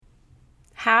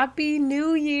Happy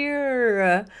New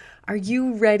Year! Are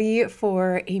you ready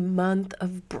for a month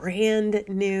of brand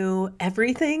new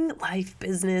everything? Life,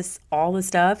 business, all the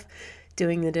stuff?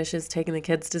 Doing the dishes, taking the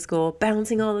kids to school,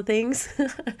 balancing all the things?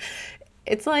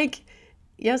 It's like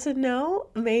yes and no,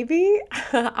 maybe.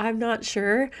 I'm not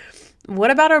sure. What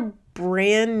about a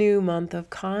brand new month of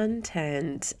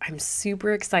content? I'm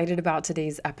super excited about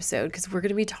today's episode because we're going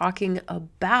to be talking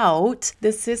about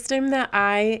the system that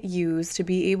I use to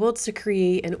be able to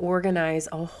create and organize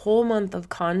a whole month of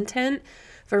content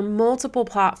for multiple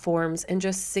platforms in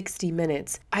just 60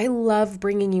 minutes. I love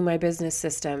bringing you my business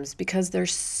systems because they're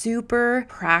super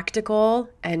practical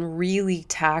and really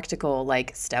tactical,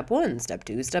 like step 1, step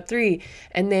 2, step 3.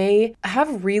 And they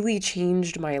have really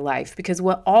changed my life because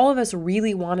what all of us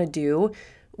really want to do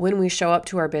when we show up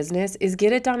to our business is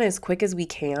get it done as quick as we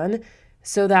can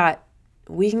so that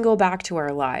we can go back to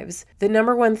our lives. The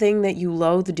number one thing that you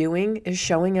loathe doing is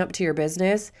showing up to your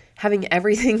business, having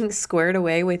everything squared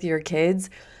away with your kids,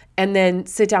 and then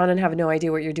sit down and have no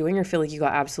idea what you're doing or feel like you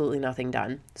got absolutely nothing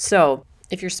done. So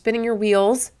if you're spinning your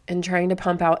wheels and trying to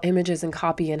pump out images and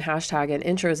copy and hashtag and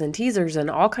intros and teasers and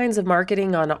all kinds of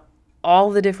marketing on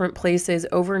all the different places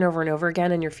over and over and over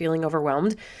again, and you're feeling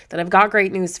overwhelmed, then I've got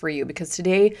great news for you because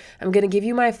today I'm going to give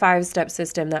you my 5-step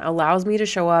system that allows me to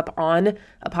show up on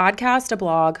a podcast, a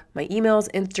blog, my emails,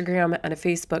 Instagram, and a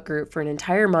Facebook group for an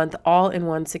entire month, all in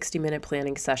one 60-minute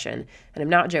planning session. And I'm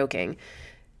not joking.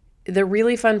 The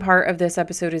really fun part of this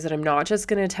episode is that I'm not just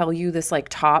going to tell you this like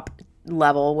top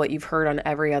level, what you've heard on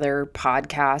every other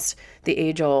podcast, the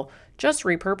age-old just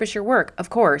repurpose your work. Of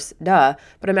course, duh.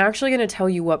 But I'm actually going to tell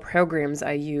you what programs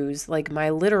I use, like my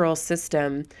literal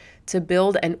system to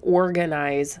build and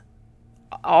organize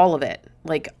all of it,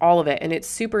 like all of it. And it's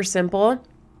super simple.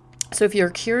 So if you're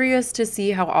curious to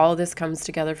see how all of this comes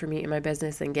together for me in my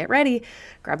business, then get ready,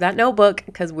 grab that notebook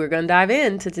because we're going to dive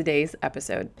into today's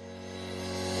episode.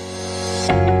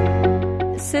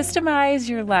 Systemize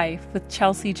Your Life with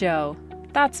Chelsea Joe.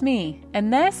 That's me.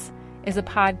 And this is a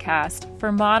podcast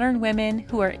for modern women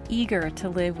who are eager to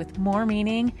live with more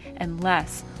meaning and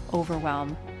less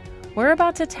overwhelm. We're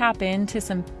about to tap into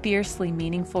some fiercely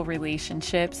meaningful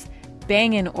relationships,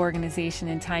 banging organization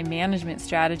and time management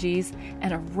strategies,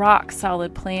 and a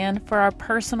rock-solid plan for our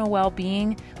personal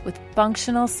well-being with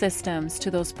functional systems to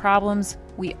those problems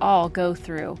we all go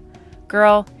through.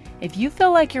 Girl, if you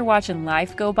feel like you're watching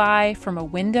life go by from a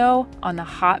window on the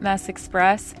Hot Mess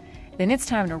Express, then it's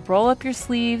time to roll up your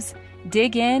sleeves,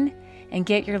 dig in, and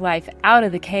get your life out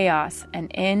of the chaos and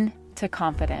into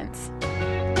confidence.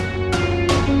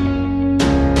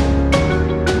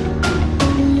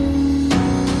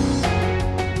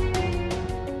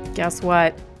 Guess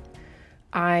what?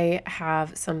 I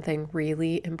have something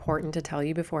really important to tell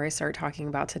you before I start talking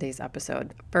about today's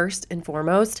episode. First and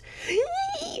foremost,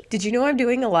 did you know I'm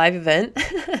doing a live event?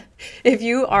 If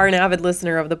you are an avid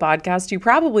listener of the podcast, you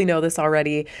probably know this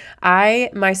already. I,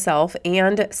 myself,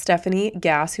 and Stephanie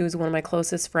Gass, who is one of my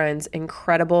closest friends,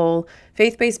 incredible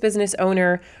faith-based business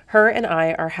owner, her and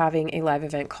I are having a live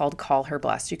event called Call Her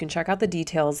Blessed. You can check out the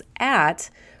details at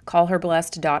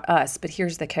callherblessed.us. But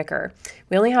here's the kicker.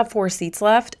 We only have 4 seats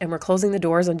left and we're closing the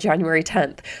doors on January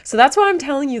 10th. So that's why I'm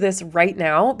telling you this right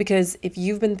now, because if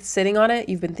you've been sitting on it,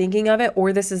 you've been thinking of it,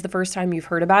 or this is the first time you've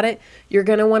heard about it, you're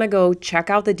going to want to go check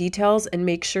out the details and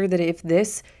make sure that if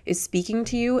this is speaking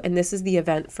to you and this is the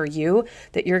event for you,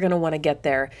 that you're going to want to get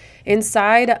there.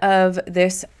 Inside of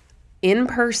this in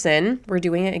person, we're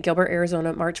doing it in Gilbert,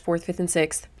 Arizona, March 4th, 5th, and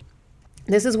 6th.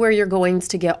 This is where you're going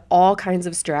to get all kinds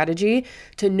of strategy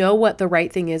to know what the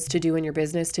right thing is to do in your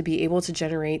business to be able to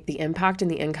generate the impact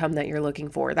and the income that you're looking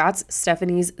for. That's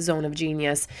Stephanie's zone of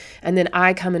genius. And then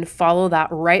I come and follow that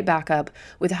right back up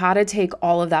with how to take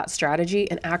all of that strategy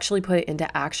and actually put it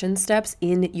into action steps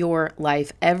in your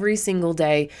life. Every single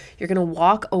day, you're going to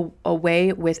walk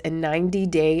away with a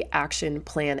 90-day action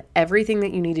plan. Everything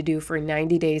that you need to do for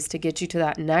 90 days to get you to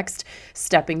that next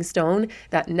stepping stone,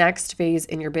 that next phase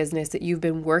in your business that you've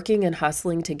been working and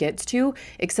hustling to get to,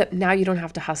 except now you don't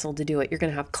have to hustle to do it. You're going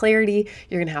to have clarity,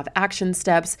 you're going to have action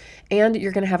steps, and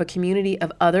you're going to have a community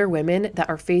of other women that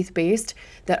are faith-based,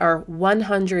 that are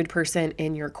 100%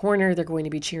 in your corner. They're going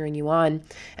to be cheering you on.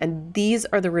 And these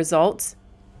are the results.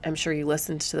 I'm sure you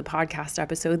listened to the podcast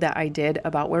episode that I did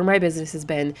about where my business has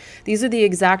been. These are the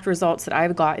exact results that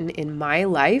I've gotten in my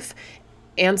life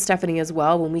and Stephanie as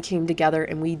well, when we came together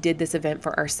and we did this event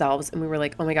for ourselves, and we were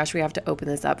like, oh my gosh, we have to open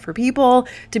this up for people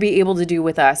to be able to do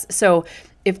with us. So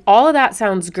if all of that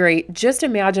sounds great, just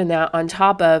imagine that on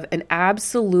top of an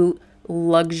absolute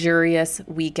luxurious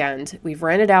weekend. We've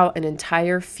rented out an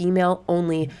entire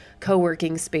female-only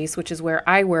co-working space, which is where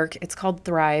I work. It's called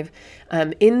Thrive,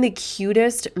 in the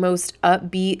cutest, most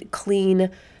upbeat, clean,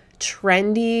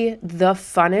 trendy, the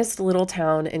funnest little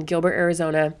town in Gilbert,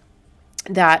 Arizona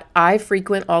that I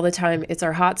frequent all the time. It's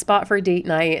our hot spot for date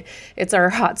night. It's our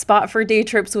hot spot for day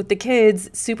trips with the kids,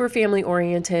 super family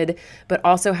oriented, but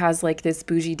also has like this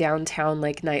bougie downtown,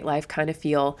 like nightlife kind of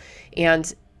feel.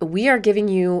 And we are giving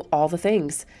you all the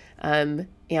things. And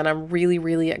I'm really,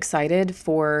 really excited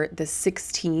for the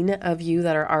 16 of you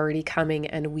that are already coming.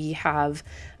 And we have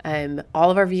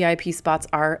all of our VIP spots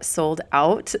are sold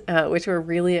out, which we're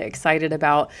really excited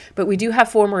about. But we do have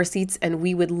 4 more seats, and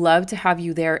we would love to have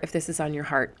you there if this is on your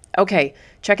heart. Okay,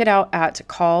 check it out at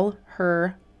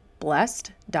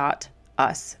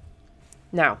callherblessed.us.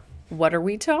 Now, what are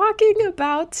we talking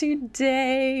about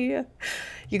today?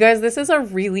 You guys, this is a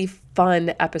really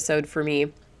fun episode for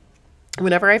me.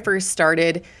 Whenever I first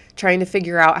started trying to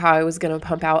figure out how I was going to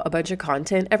pump out a bunch of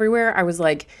content everywhere, I was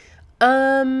like,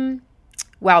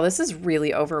 wow, this is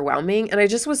really overwhelming. And I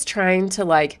just was trying to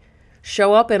like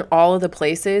show up in all of the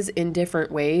places in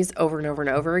different ways over and over and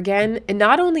over again. And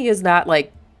not only is that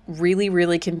like really,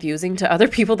 really confusing to other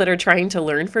people that are trying to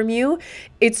learn from you,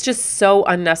 it's just so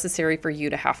unnecessary for you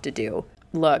to have to do.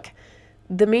 Look,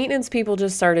 the maintenance people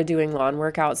just started doing lawn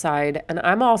work outside, and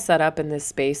I'm all set up in this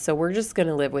space, so we're just going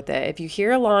to live with it. If you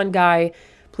hear a lawn guy,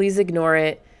 please ignore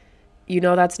it. You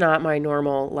know that's not my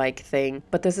normal like thing,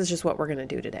 but this is just what we're going to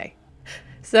do today.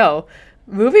 So,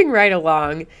 moving right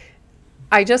along,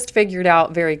 I just figured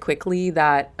out very quickly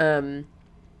that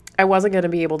I wasn't going to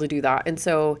be able to do that, and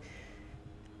so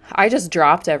I just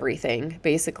dropped everything,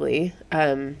 basically.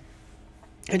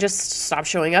 I just stopped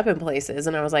showing up in places,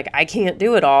 and I was like, I can't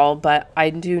do it all, but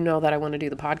I do know that I want to do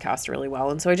the podcast really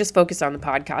well. And so I just focused on the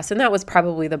podcast, and that was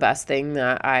probably the best thing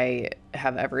that I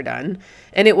have ever done.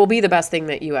 And it will be the best thing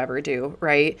that you ever do,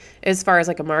 right? As far as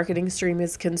like a marketing stream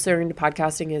is concerned,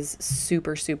 podcasting is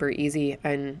super, super easy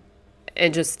and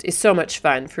just is so much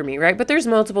fun for me, right? But there's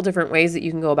multiple different ways that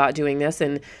you can go about doing this,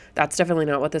 and that's definitely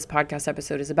not what this podcast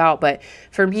episode is about. But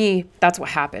for me, that's what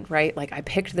happened, right? Like I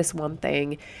picked this one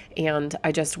thing and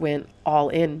I just went all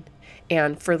in.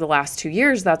 And for the last 2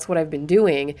 years, that's what I've been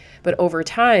doing. But over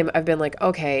time, I've been like,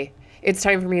 okay, it's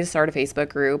time for me to start a Facebook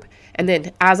group. And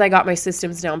then as I got my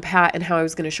systems down pat and how I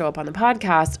was going to show up on the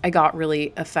podcast, I got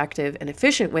really effective and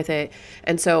efficient with it.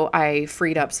 And so I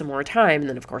freed up some more time. And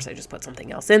then of course I just put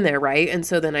something else in there, right? And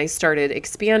so then I started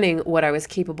expanding what I was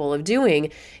capable of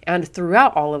doing. And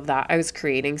throughout all of that, I was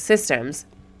creating systems.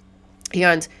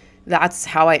 And that's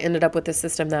how I ended up with the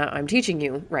system that I'm teaching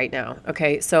you right now.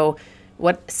 Okay. So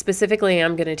what specifically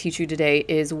I'm going to teach you today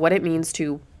is what it means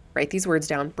to write these words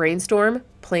down, brainstorm,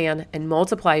 plan, and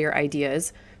multiply your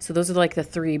ideas. So those are like the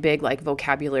 3 big like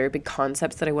vocabulary, big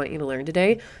concepts that I want you to learn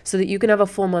today so that you can have a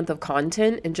full month of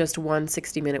content in just one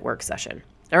 60-minute work session.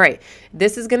 All right.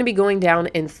 This is going to be going down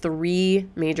in 3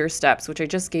 major steps, which I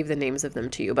just gave the names of them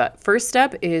to you. But first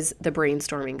step is the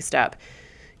brainstorming step.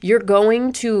 You're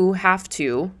going to have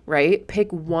to, right,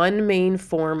 pick one main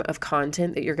form of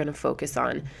content that you're going to focus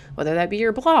on, whether that be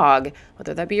your blog,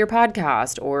 whether that be your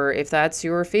podcast, or if that's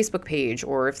your Facebook page,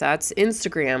 or if that's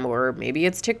Instagram, or maybe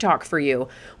it's TikTok for you.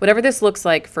 Whatever this looks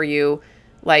like for you,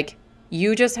 like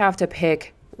you just have to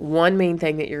pick one main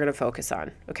thing that you're going to focus on,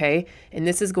 okay? And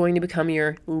this is going to become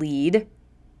your lead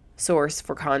source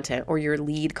for content or your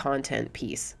lead content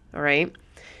piece, all right?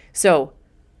 So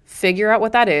figure out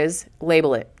what that is,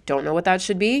 label it. Don't know what that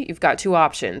should be? You've got 2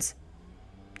 options.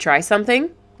 Try something.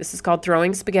 This is called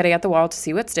throwing spaghetti at the wall to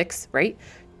see what sticks, right?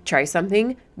 Try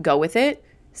something, go with it,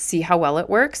 see how well it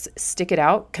works, stick it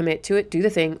out, commit to it, do the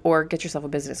thing, or get yourself a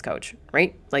business coach,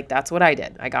 right? Like that's what I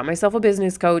did. I got myself a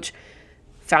business coach,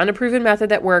 found a proven method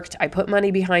that worked. I put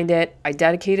money behind it. I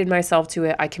dedicated myself to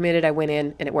it. I committed, I went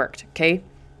in, and it worked, okay?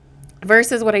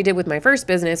 Versus what I did with my first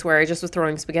business where I just was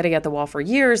throwing spaghetti at the wall for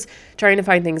years, trying to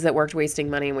find things that worked, wasting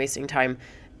money and wasting time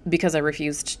because I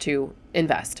refused to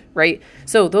invest, right?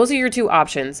 So those are your 2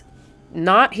 options.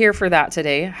 Not here for that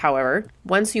today. However,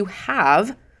 once you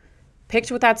have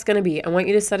picked what that's going to be, I want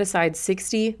you to set aside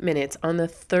 60 minutes on the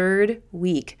 3rd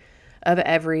week of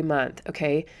every month,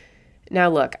 okay? Now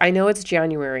look, I know it's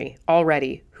January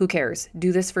already. Who cares?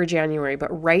 Do this for January.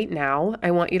 But right now,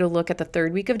 I want you to look at the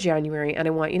 3rd week of January and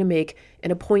I want you to make an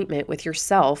appointment with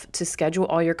yourself to schedule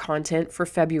all your content for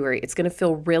February. It's going to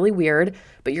feel really weird,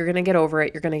 but you're going to get over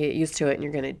it. You're going to get used to it and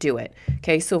you're going to do it.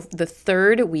 Okay. So the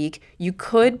 3rd week, you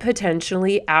could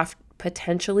potentially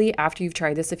after you've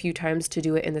tried this a few times to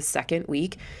do it in the 2nd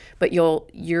week, but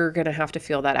you're going to have to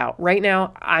feel that out. Right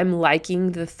now, I'm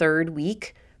liking the 3rd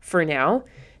week for now.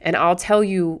 And I'll tell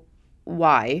you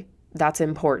why that's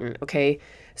important, okay?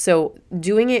 So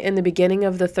doing it in the beginning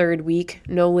of the third week,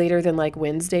 no later than like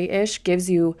Wednesday-ish, gives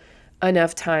you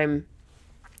enough time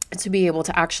to be able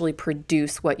to actually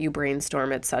produce what you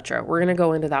brainstorm, etc. We're going to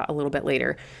go into that a little bit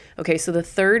later. Okay, so the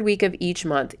third week of each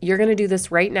month, you're going to do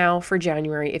this right now for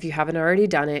January if you haven't already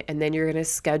done it, and then you're going to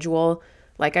schedule,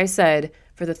 like I said,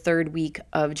 for the third week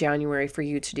of January for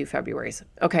you to do February's.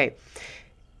 Okay,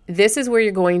 this is where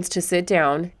you're going to sit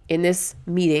down in this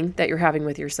meeting that you're having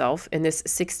with yourself, in this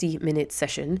 60-minute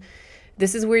session.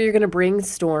 This is where you're going to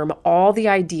brainstorm all the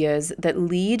ideas that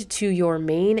lead to your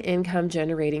main income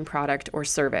generating product or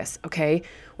service, okay?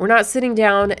 We're not sitting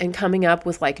down and coming up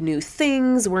with like new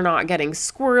things. We're not getting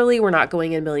squirrely. We're not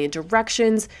going in a million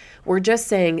directions. We're just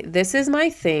saying, this is my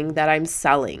thing that I'm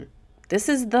selling. This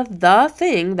is the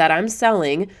thing that I'm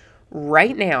selling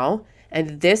right now,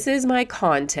 and this is my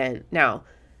content. Now,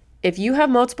 if you have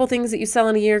multiple things that you sell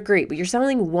in a year, great, but you're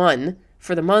selling one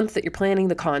for the month that you're planning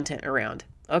the content around.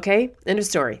 Okay, end of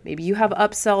story. Maybe you have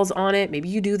upsells on it. Maybe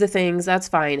you do the things. That's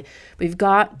fine. But we've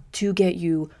got to get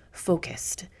you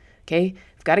focused. Okay,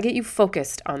 we've got to get you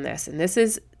focused on this. And this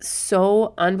is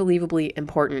so unbelievably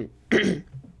important.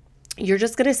 You're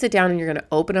just going to sit down and you're going to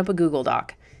open up a Google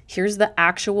Doc. Here's the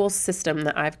actual system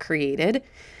that I've created.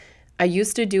 I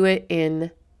used to do it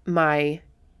in my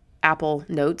Apple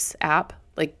Notes app,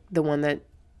 like the one that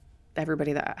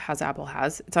everybody that has Apple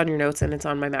has. It's on your notes and it's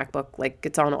on my MacBook. Like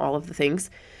it's on all of the things.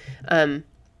 And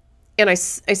I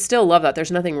still love that. There's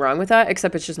nothing wrong with that,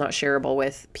 except it's just not shareable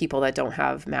with people that don't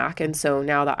have Mac. And so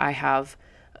now that I have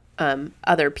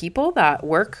other people that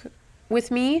work with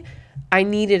me, I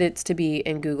needed it to be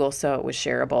in Google so it was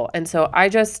shareable. And so I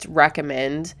just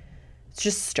recommend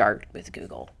just start with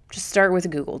Google. Just start with a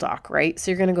Google Doc, right?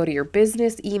 So you're going to go to your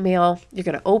business email. You're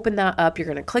going to open that up. You're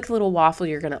going to click the little waffle.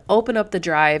 You're going to open up the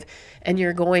drive, and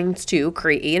you're going to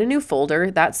create a new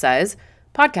folder that says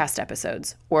podcast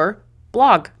episodes or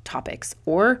blog topics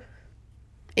or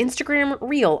Instagram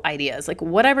reel ideas, like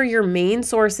whatever your main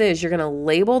source is, you're going to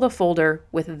label the folder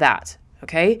with that.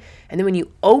 Okay. And then when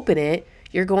you open it,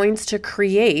 you're going to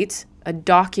create a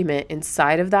document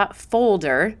inside of that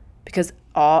folder, because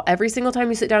every single time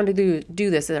you sit down to do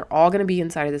this, they're all going to be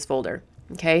inside of this folder.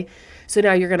 Okay. So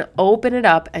now you're going to open it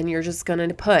up and you're just going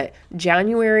to put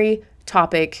January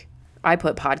topic. I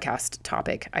put podcast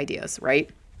topic ideas, right?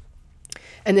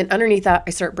 And then underneath that, I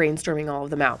start brainstorming all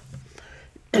of them out.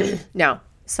 Now,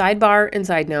 sidebar and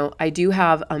side note, I do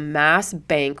have a mass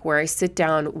bank where I sit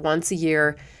down once a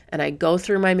year and I go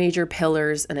through my major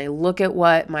pillars and I look at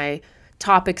what my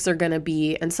topics are going to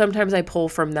be. And sometimes I pull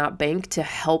from that bank to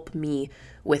help me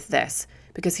with this,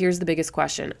 because here's the biggest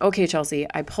question. Okay, Chelsea,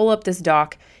 I pull up this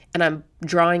doc and I'm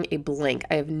drawing a blank.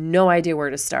 I have no idea where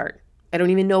to start. I don't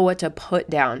even know what to put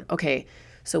down. Okay,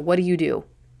 so what do?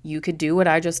 You could do what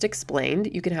I just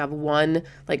explained. You can have one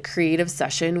like creative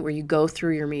session where you go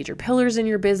through your major pillars in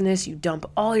your business, you dump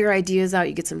all your ideas out,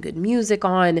 you get some good music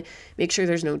on, make sure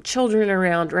there's no children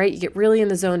around, right? You get really in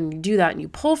the zone and you do that and you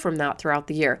pull from that throughout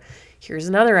the year. Here's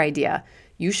another idea.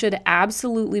 You should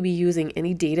absolutely be using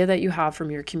any data that you have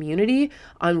from your community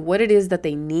on what it is that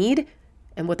they need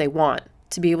and what they want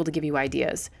to be able to give you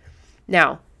ideas.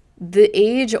 Now, the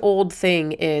age-old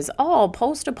thing is,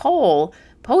 post a poll,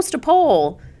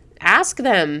 ask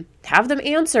them, have them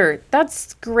answer.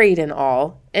 That's great and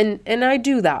all. And I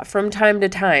do that from time to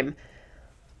time.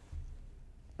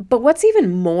 But what's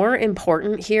even more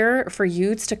important here for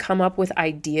you to come up with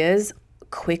ideas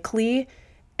quickly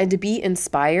and to be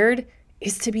inspired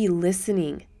is to be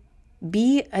listening.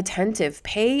 Be attentive,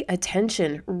 pay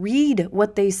attention, read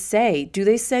what they say. Do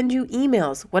they send you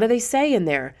emails? What do they say in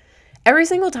there? Every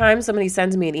single time somebody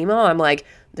sends me an email, I'm like,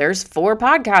 there's 4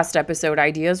 podcast episode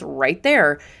ideas right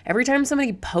there. Every time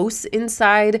somebody posts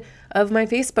inside of my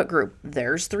Facebook group,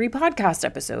 there's 3 podcast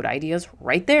episode ideas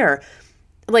right there.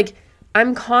 Like,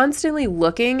 I'm constantly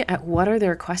looking at what are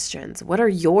their questions? What are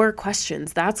your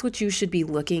questions? That's what you should be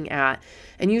looking at.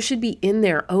 And you should be in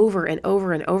there over and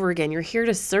over and over again. You're here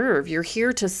to serve. You're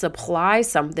here to supply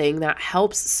something that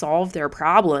helps solve their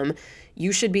problem.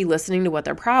 You should be listening to what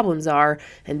their problems are.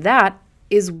 And that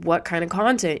is what kind of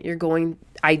content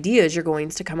ideas you're going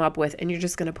to come up with. And you're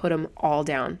just going to put them all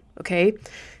down. Okay.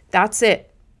 That's it.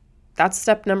 That's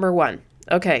step number 1.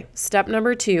 Okay. Step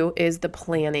number 2 is the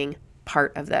planning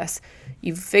part of this.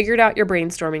 You've figured out your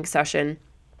brainstorming session.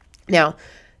 Now,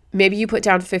 maybe you put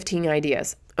down 15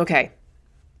 ideas. Okay.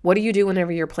 What do you do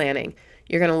whenever you're planning?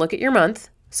 You're going to look at your month.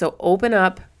 So open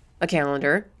up a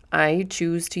calendar. I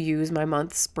choose to use my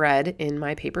month spread in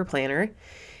my paper planner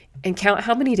and count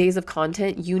how many days of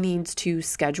content you need to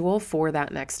schedule for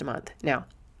that next month. Now,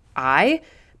 I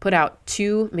put out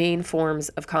 2 main forms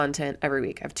of content every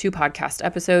week. I have 2 podcast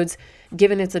episodes,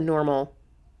 given it's a normal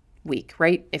week,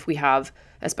 right? If we have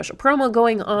a special promo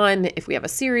going on, if we have a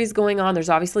series going on, there's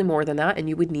obviously more than that, and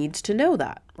you would need to know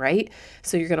that, right?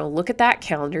 So you're going to look at that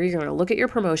calendar, you're going to look at your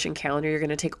promotion calendar, you're going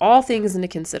to take all things into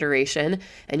consideration,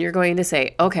 and you're going to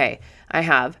say, okay, I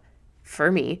have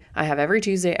every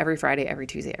Tuesday, every Friday, every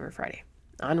Tuesday, every Friday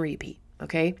on repeat,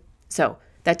 okay? So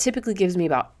that typically gives me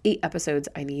about 8 episodes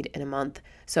I need in a month.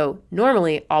 So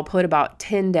normally I'll put about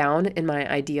 10 down in my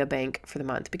idea bank for the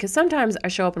month, because sometimes I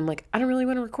show up and I'm like, I don't really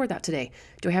want to record that today.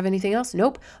 Do I have anything else?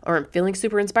 Nope. Or I'm feeling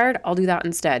super inspired. I'll do that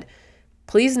instead.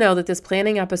 Please know that this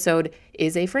planning episode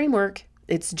is a framework.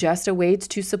 It's just a way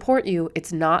to support you.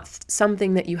 It's not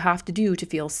something that you have to do to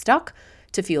feel stuck,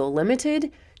 to feel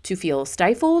limited, to feel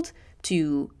stifled,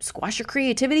 to squash your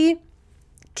creativity.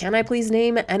 Can I please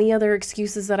name any other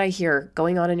excuses that I hear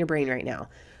going on in your brain right now?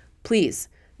 Please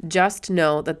just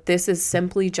know that this is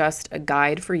simply just a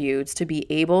guide for you to be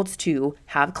able to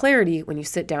have clarity when you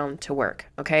sit down to work,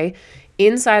 okay?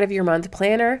 Inside of your month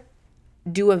planner,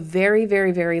 do a very,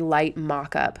 very, very light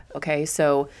mock-up, okay?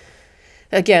 So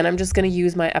again, I'm just going to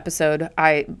use my episode,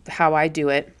 how I do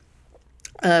it.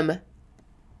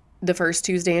 The first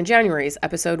Tuesday in January is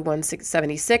episode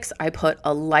 176. I put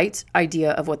a light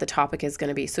idea of what the topic is going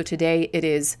to be. So today it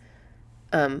is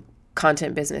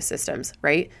content business systems,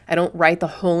 right? I don't write the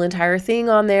whole entire thing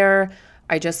on there.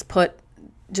 I just put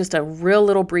just a real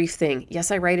little brief thing.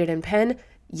 Yes, I write it in pen.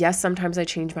 Yes, sometimes I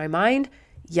change my mind.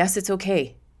 Yes, it's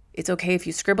okay. It's okay if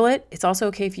you scribble it. It's also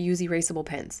okay if you use erasable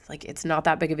pens. Like, it's not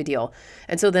that big of a deal.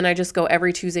 And so then I just go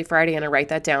every Tuesday, Friday, and I write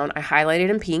that down. I highlight it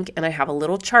in pink, and I have a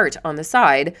little chart on the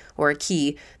side, or a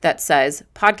key, that says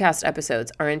podcast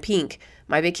episodes are in pink.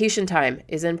 My vacation time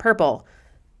is in purple.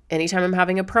 Anytime I'm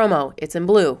having a promo, it's in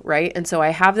blue, right? And so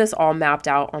I have this all mapped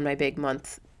out on my big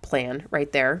month plan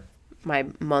right there, my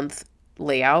month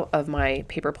layout of my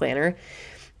paper planner.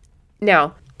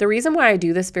 Now, the reason why I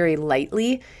do this very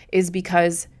lightly is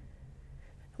because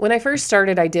when I first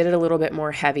started, I did it a little bit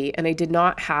more heavy, and I did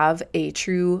not have a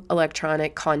true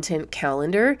electronic content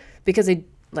calendar because,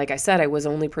 like I said, I was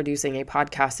only producing a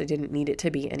podcast. I didn't need it to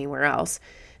be anywhere else.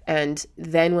 And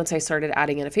then once I started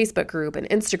adding in a Facebook group and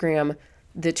Instagram,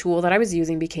 the tool that I was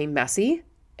using became messy,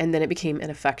 and then it became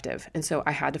ineffective. And so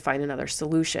I had to find another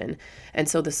solution. And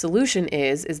so the solution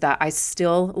is that I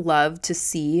still love to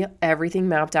see everything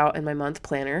mapped out in my month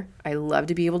planner. I love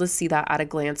to be able to see that at a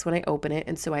glance when I open it.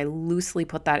 And so I loosely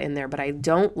put that in there, but I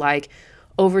don't like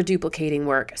over duplicating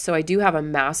work. So I do have a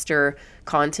master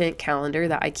content calendar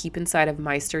that I keep inside of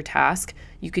Meister Task.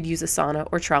 You could use Asana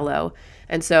or Trello.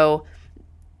 And so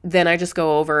then I just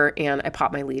go over and I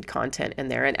pop my lead content in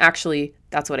there. And actually,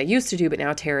 that's what I used to do, but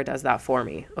now Tara does that for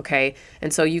me, okay?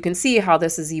 And so you can see how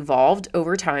this has evolved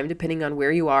over time depending on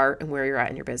where you are and where you're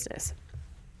at in your business.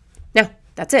 Now,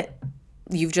 that's it.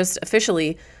 You've just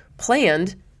officially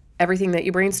planned everything that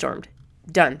you brainstormed.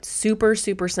 Done. Super,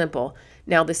 super simple.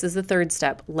 Now, this is the third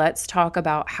step. Let's talk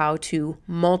about how to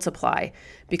multiply,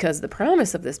 because the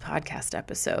promise of this podcast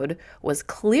episode was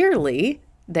clearly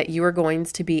that you are going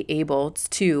to be able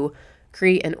to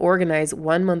create and organize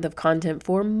 1 month of content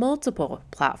for multiple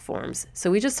platforms.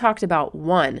 So we just talked about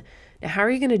one. Now, how are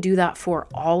you going to do that for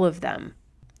all of them?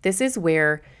 This is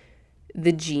where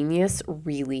the genius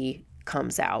really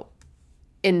comes out.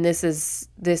 And this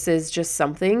is just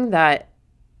something that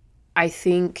I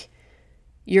think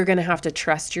you're going to have to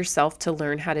trust yourself to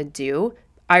learn how to do.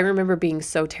 I remember being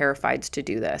so terrified to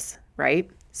do this, right?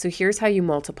 So here's how you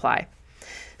multiply.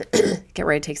 Get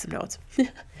ready to take some notes.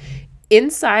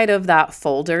 Inside of that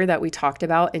folder that we talked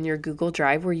about in your Google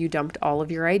Drive where you dumped all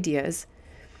of your ideas,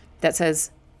 that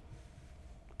says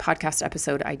podcast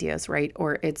episode ideas, right?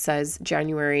 Or it says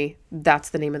January, that's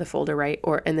the name of the folder, right?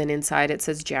 And then inside it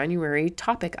says January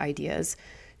topic ideas,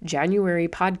 January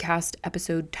podcast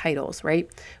episode titles, right?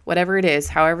 Whatever it is,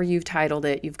 however you've titled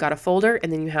it, you've got a folder,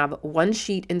 and then you have one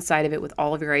sheet inside of it with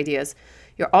all of your ideas.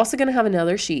 You're also going to have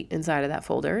another sheet inside of that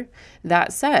folder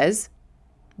that says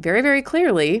very, very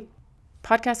clearly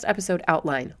podcast episode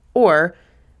outline, or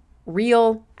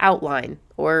reel outline,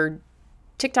 or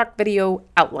TikTok video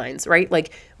outlines, right?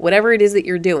 Like whatever it is that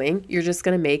you're doing, you're just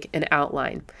going to make an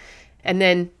outline. And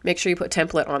then make sure you put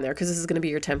template on there, because this is going to be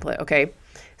your template, okay?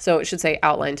 So it should say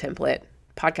outline template,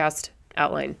 podcast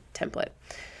outline template.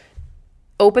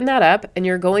 Open that up, and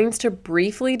you're going to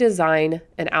briefly design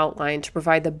an outline to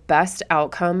provide the best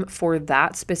outcome for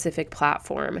that specific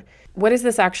platform. What does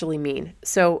this actually mean?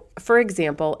 So, for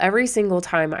example, every single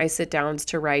time I sit down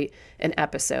to write an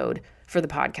episode for the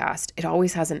podcast, it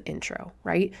always has an intro,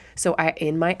 right? So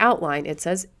in my outline, it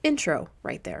says intro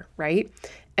right there, right?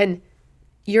 And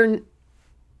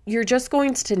you're just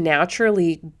going to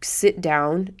naturally sit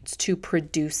down to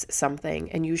produce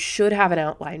something, and you should have an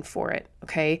outline for it,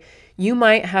 okay? You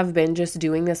might have been just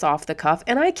doing this off the cuff,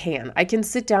 and I can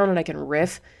sit down and I can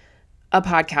riff a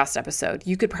podcast episode.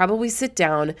 You could probably sit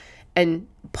down and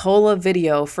pull a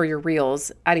video for your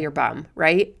reels out of your bum,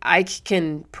 right? I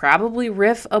can probably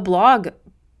riff a blog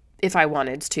if I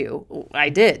wanted to. I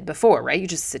did before, right? You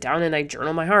just sit down and I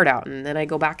journal my heart out, and then I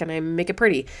go back and I make it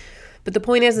pretty. But the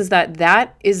point is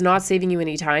that is not saving you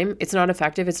any time. It's not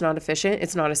effective. It's not efficient.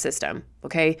 It's not a system.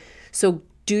 Okay. So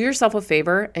do yourself a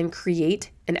favor and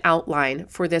create an outline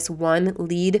for this one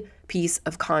lead piece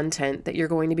of content that you're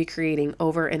going to be creating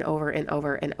over and over and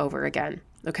over and over again.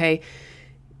 Okay.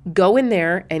 Go in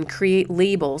there and create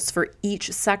labels for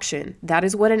each section. That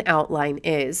is what an outline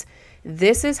is.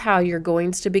 This is how you're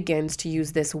going to begin to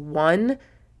use this one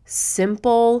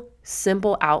simple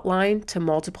outline to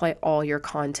multiply all your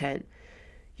content.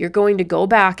 You're going to go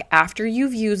back after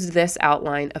you've used this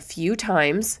outline a few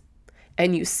times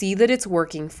and you see that it's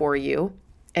working for you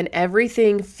and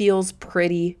everything feels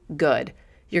pretty good.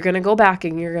 You're going to go back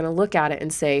and you're going to look at it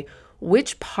and say,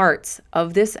 which parts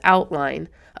of this outline,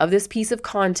 of this piece of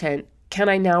content, can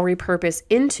I now repurpose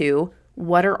into?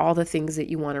 What are all the things that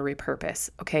you want to repurpose?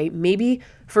 Okay, maybe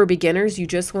for beginners, you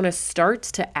just want to start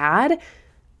to add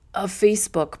a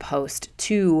Facebook post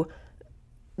to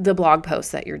the blog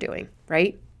post that you're doing,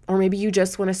 right? Or maybe you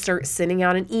just want to start sending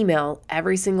out an email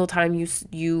every single time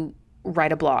you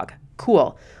write a blog.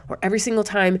 Cool. Or every single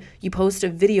time you post a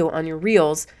video on your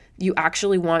reels, you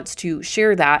actually want to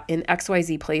share that in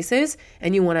XYZ places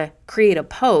and you want to create a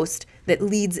post that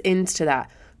leads into that.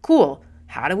 Cool.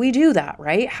 How do we do that,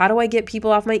 right? How do I get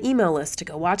people off my email list to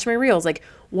go watch my reels? Like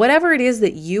whatever it is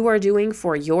that you are doing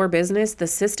for your business, the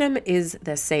system is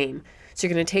the same. So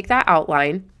you're going to take that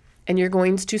outline and you're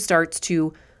going to start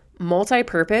to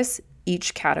multi-purpose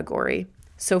each category.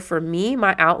 So for me,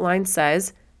 my outline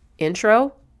says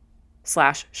intro /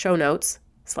 show notes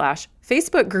 /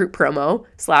 Facebook group promo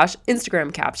 /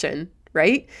 Instagram caption,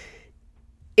 right?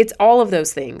 It's all of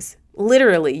those things.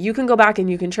 Literally, you can go back and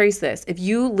you can trace this. If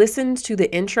you listened to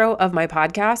the intro of my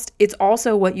podcast, it's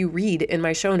also what you read in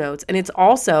my show notes. And it's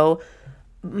also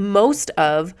most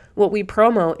of what we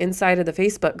promo inside of the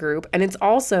Facebook group. And it's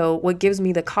also what gives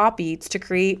me the copy to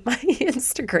create my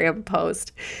Instagram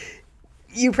post.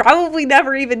 You probably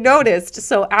never even noticed.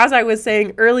 So as I was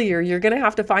saying earlier, you're going to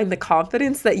have to find the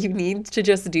confidence that you need to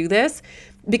just do this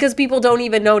because people don't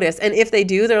even notice. And if they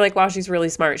do, they're like, wow, she's really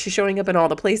smart. She's showing up in all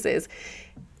the places.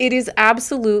 It is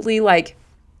absolutely like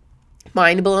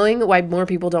mind-blowing why more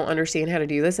people don't understand how to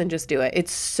do this and just do it.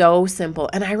 It's so simple.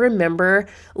 And I remember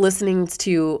listening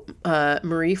to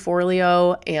Marie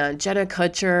Forleo and Jenna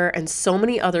Kutcher and so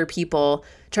many other people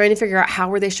trying to figure out how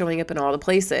were they showing up in all the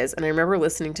places. And I remember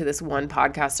listening to this one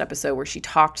podcast episode where she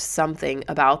talked something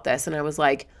about this. And I was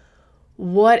like,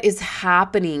 what is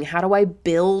happening? How do I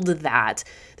build that?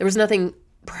 There was nothing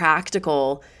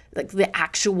practical, like the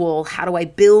actual, how do I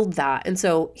build that? And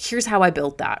so here's how I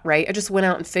built that, right? I just went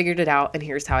out and figured it out and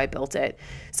here's how I built it.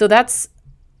 So that's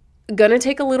going to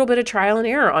take a little bit of trial and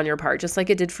error on your part, just like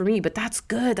it did for me, but that's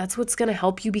good. That's what's going to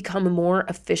help you become more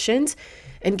efficient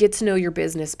and get to know your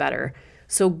business better.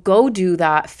 So go do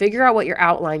that. Figure out what your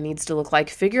outline needs to look like.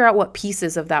 Figure out what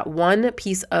pieces of that one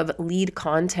piece of lead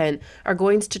content are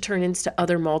going to turn into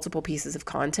other multiple pieces of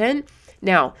content.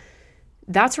 Now,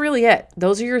 that's really it.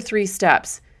 Those are your 3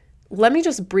 steps. Let me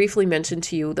just briefly mention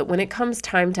to you that when it comes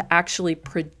time to actually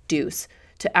produce,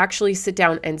 to actually sit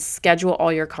down and schedule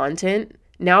all your content,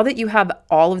 now that you have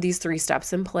all of these 3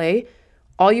 steps in play,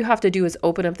 all you have to do is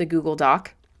open up the Google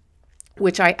Doc,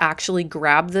 which I actually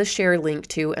grab the share link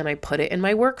to and I put it in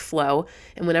my workflow.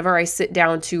 And whenever I sit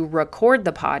down to record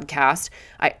the podcast,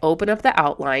 I open up the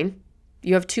outline.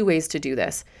 You have 2 ways to do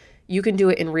this. You can do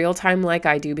it in real time like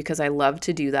I do because I love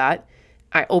to do that.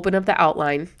 I open up the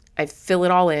outline, I fill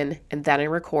it all in, and then I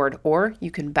record, or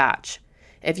you can batch.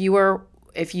 If you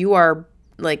are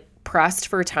like pressed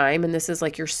for time and this is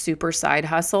like your super side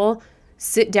hustle,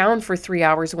 sit down for 3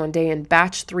 hours one day and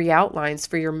batch 3 outlines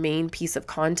for your main piece of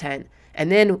content. And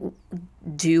then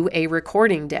do a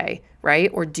recording day,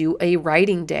 right? Or do a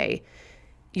writing day.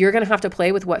 You're going to have to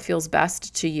play with what feels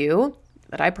best to you,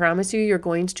 but I promise you're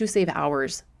going to save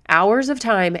hours of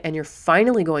time, and you're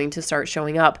finally going to start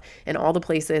showing up in all the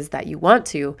places that you want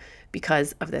to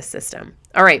because of this system.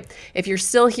 All right. If you're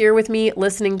still here with me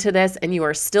listening to this and you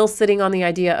are still sitting on the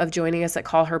idea of joining us at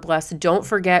Call Her Blessed, don't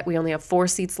forget we only have 4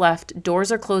 seats left.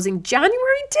 Doors are closing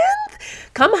January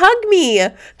 10th. Come hug me.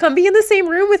 Come be in the same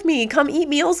room with me. Come eat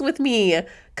meals with me.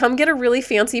 Come get a really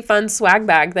fancy, fun swag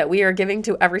bag that we are giving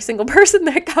to every single person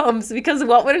that comes, because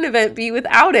what would an event be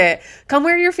without it? Come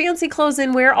wear your fancy clothes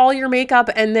and wear all your makeup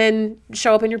and then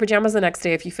show up in your pajamas the next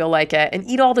day if you feel like it, and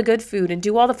eat all the good food and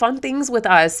do all the fun things with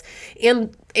us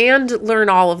and learn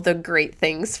all of the great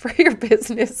things for your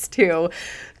business too.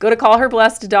 Go to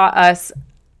callherblessed.us.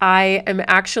 I am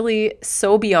actually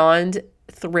so beyond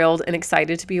thrilled and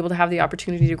excited to be able to have the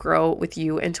opportunity to grow with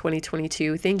you in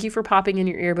 2022. Thank you for popping in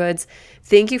your earbuds.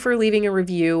 Thank you for leaving a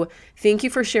review. Thank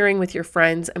you for sharing with your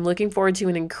friends. I'm looking forward to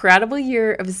an incredible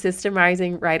year of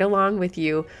systemizing right along with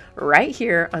you right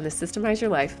here on the Systemize Your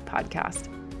Life podcast.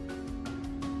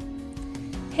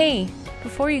 Hey,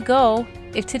 before you go,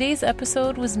 if today's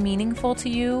episode was meaningful to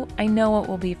you, I know it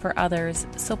will be for others.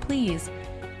 So please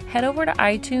head over to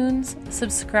iTunes,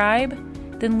 subscribe,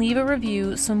 then leave a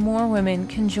review so more women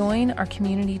can join our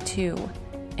community too.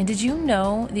 And did you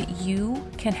know that you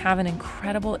can have an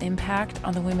incredible impact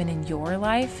on the women in your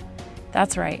life?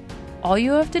 That's right. All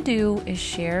you have to do is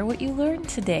share what you learned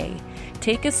today.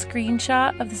 Take a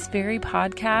screenshot of this very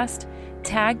podcast,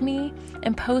 tag me,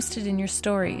 and post it in your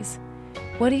stories.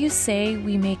 What do you say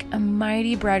we make a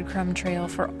mighty breadcrumb trail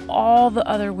for all the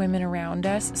other women around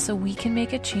us so we can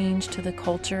make a change to the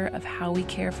culture of how we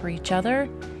care for each other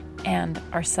and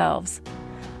ourselves?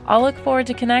 I'll look forward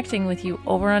to connecting with you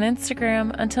over on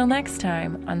Instagram. Until next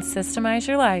time on Systemize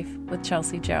Your Life with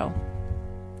Chelsea Joe.